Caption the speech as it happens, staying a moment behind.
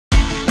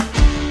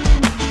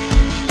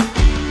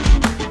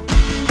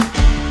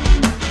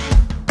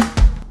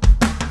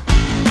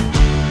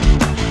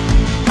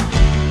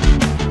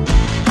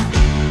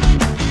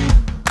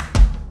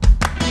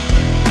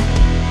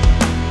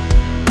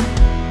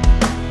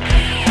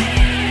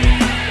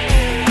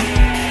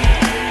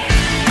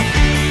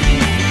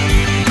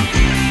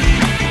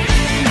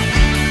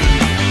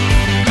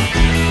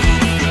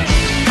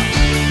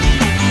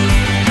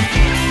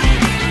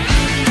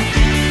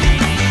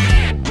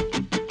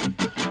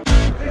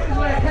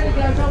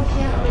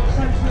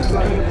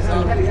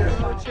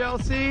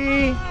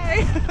Chelsea.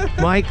 Hi.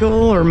 Michael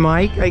or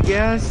Mike, I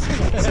guess.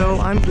 So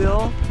I'm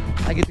Bill.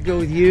 I get to go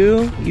with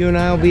you. You and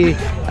I will be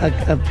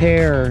a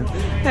pair.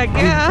 Heck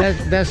yeah.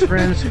 Best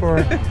friends for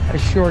a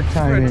short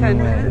time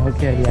anyway.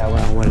 Okay, yeah,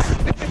 well, whatever.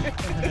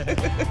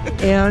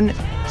 And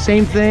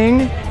same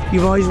thing.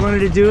 You've always wanted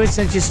to do it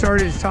since you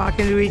started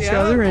talking to each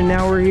other, and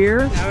now we're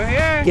here. Now we're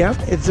here. Yep,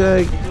 it's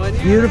a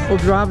beautiful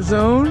drop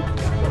zone.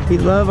 We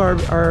love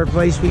our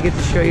place. We get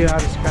to show you how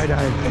to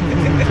skydive.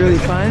 It's really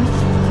fun.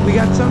 We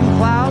got some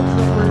clouds,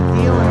 but we're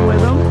dealing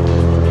with them,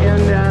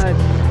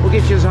 and we'll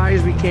get you as high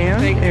as we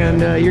can,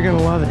 and you're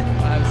gonna love it.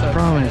 I'm so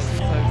promise.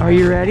 Excited. Are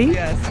you ready?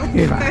 Yes.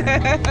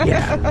 Yeah.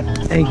 Yeah.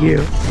 Thank you.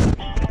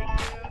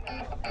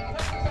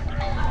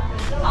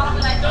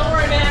 Don't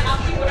worry, man. I'll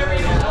keep whatever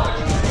you want.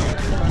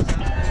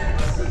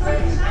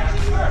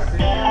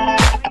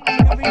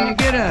 Coming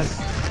to get us.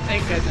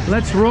 Thank goodness.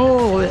 Let's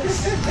roll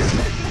this.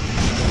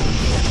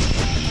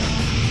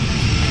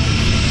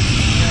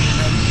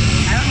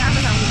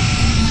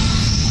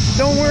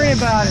 Don't worry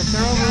about it.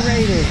 They're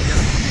overrated.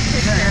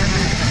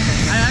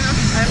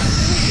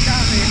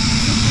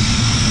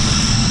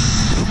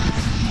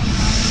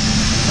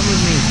 Come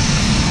with me.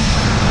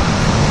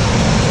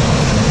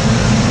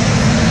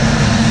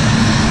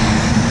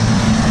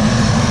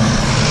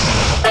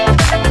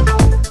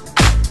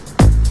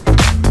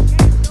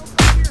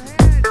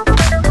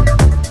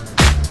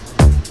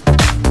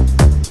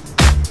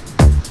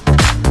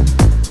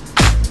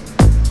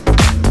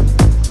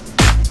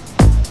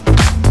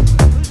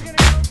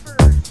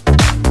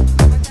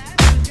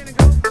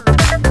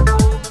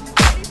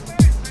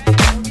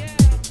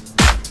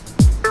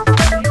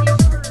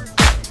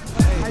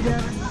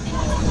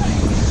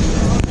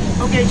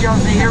 Okay,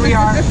 Chelsea, here we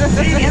are.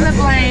 In the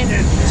plane,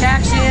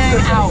 taxiing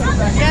out.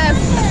 Yes.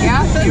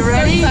 Yeah, you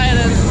ready? So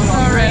excited. So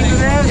ready for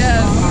this?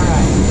 Yes. All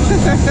right.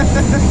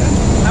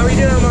 How we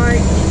doing,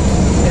 Mike?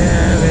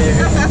 Yeah, baby.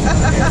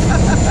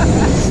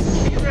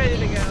 He's ready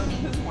to go.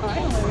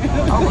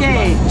 Finally.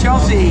 Okay,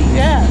 Chelsea.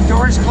 Yeah.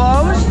 Doors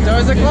closed.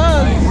 Doors are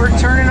closed. We're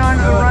turning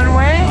onto the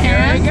runway.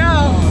 Here we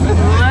go.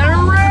 Let her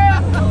rip.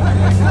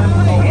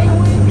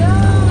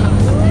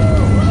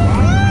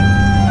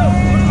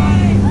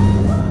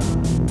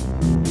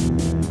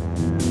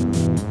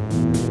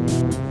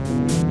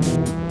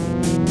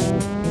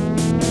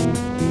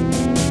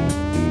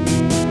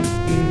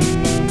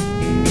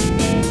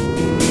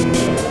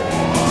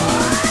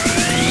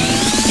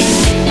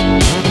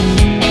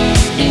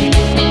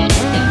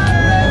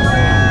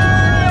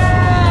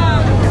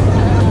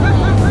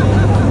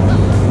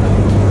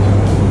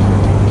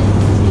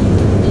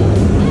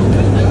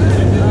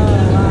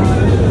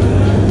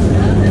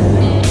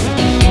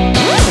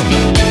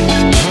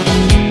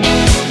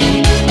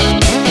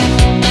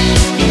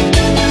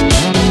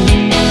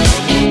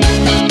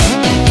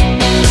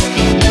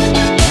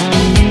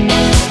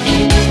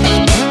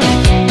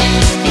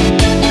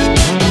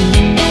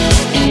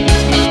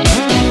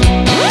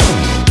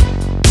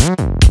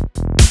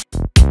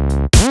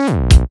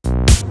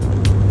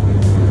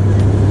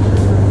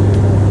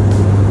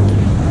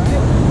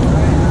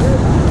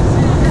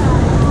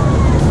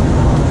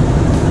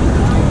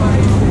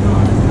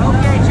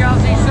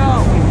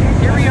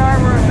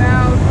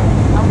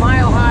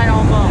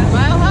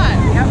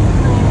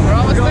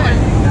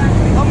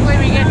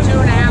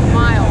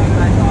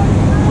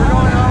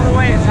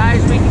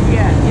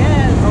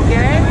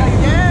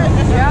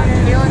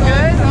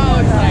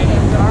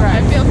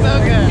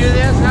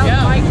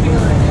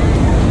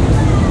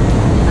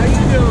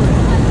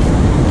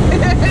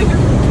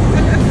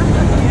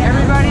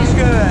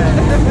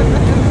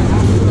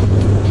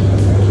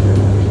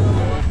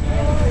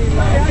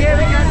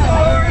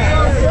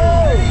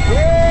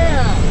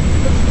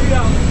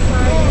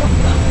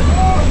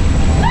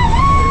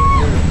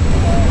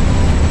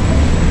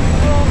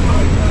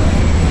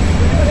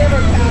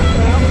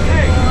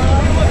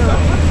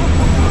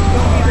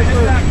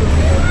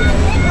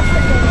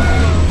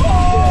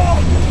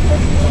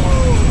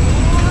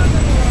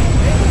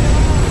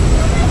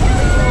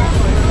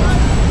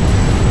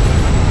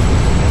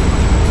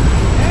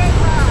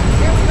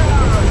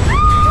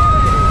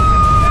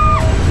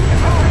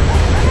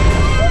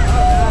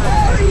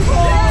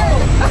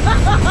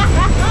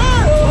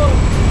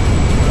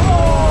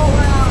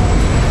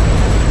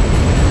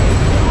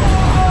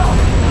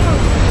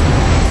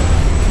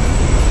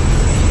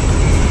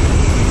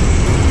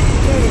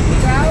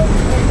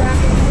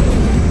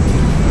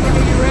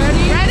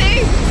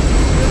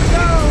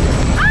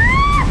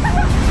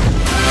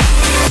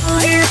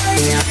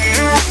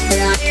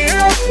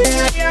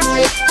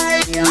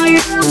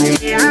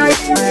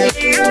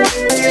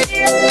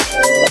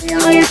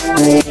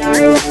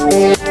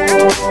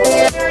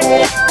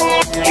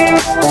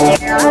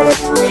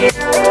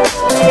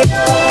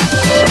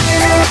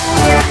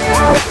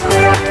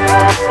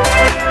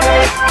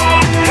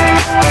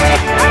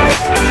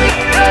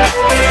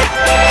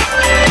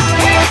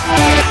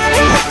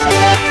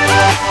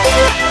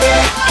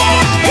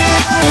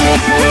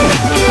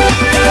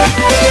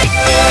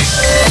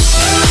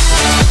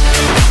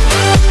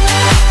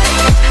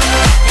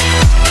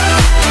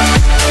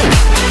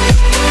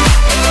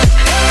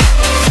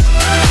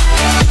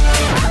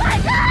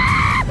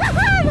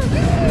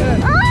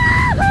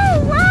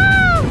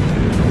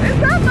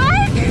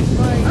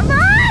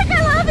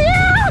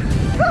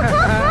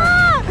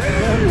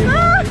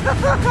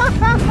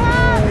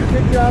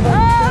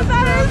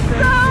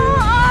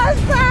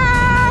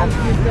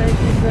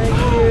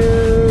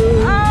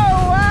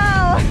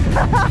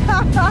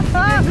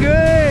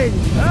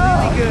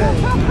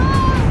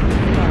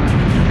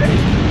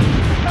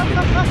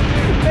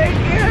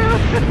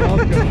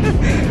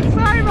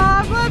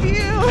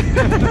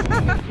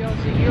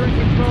 Chelsea, you're in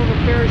control of the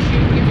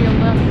parachute. Give me a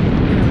left.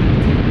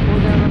 Pull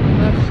down on the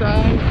left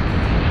side.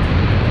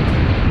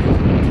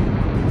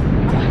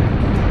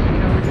 You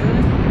know what we're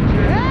doing?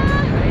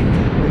 Yeah. Right.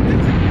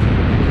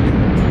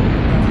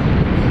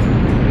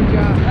 Good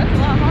job. That's a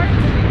lot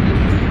harder than you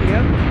think.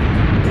 Yep.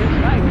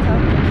 Right,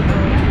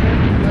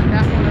 Let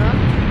that one up.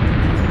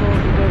 We'll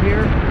go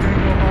here. We're going to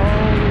go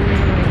all the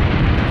way around.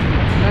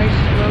 Nice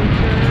slow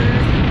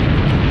turn.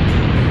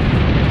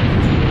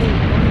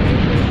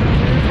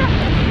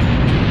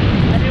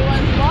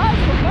 Everyone's lost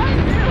for fun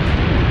too.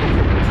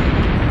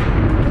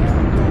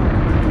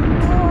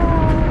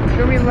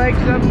 Show me legs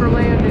up for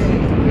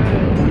landing.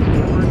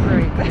 Good. We're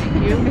great.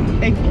 Thank you.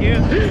 Thank you.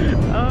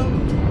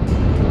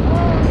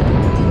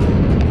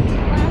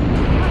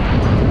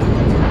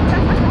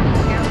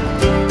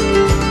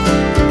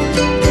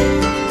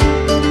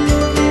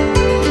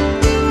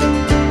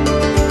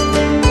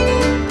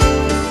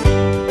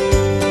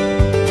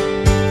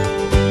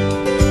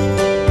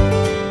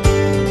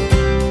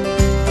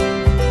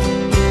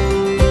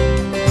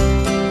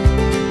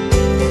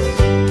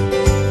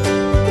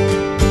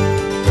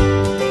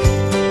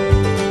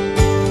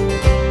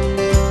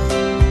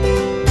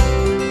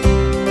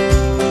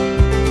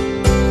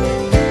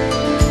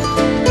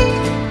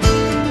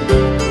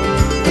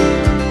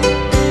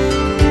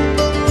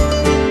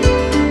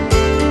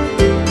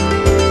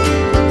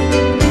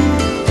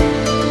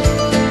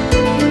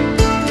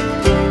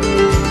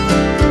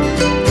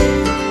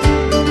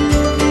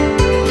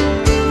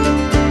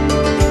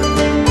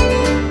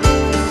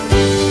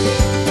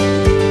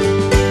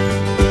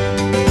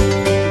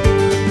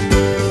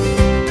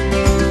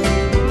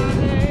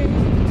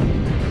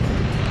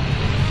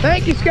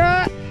 Thank you,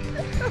 Scott.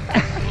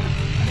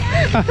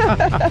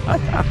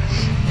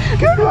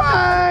 Good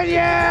one,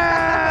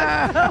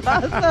 yeah.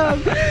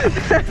 Awesome.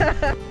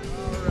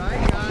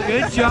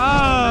 Good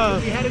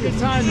job. We had a good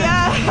time then.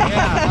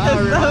 Yeah.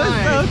 All That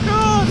right. was so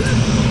cool.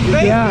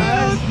 Thank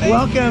Yeah. you. Thank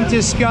Welcome to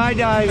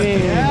skydiving. you.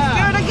 Do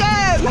it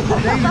again.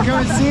 Thanks for coming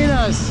and seeing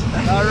us.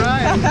 All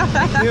right.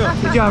 Thank you.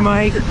 Good job,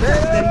 Mike.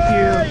 Thank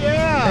you.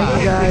 Yeah. Thank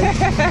you, guys.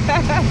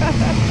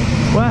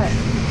 What?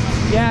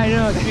 Yeah, I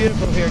know. It's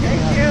beautiful here.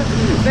 Thank you.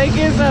 Thank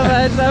you so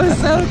much. That was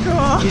so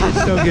cool. You did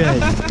so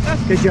good.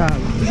 Good job.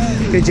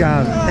 Good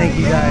job. Thank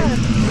you, guys.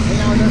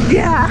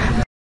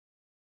 Yeah.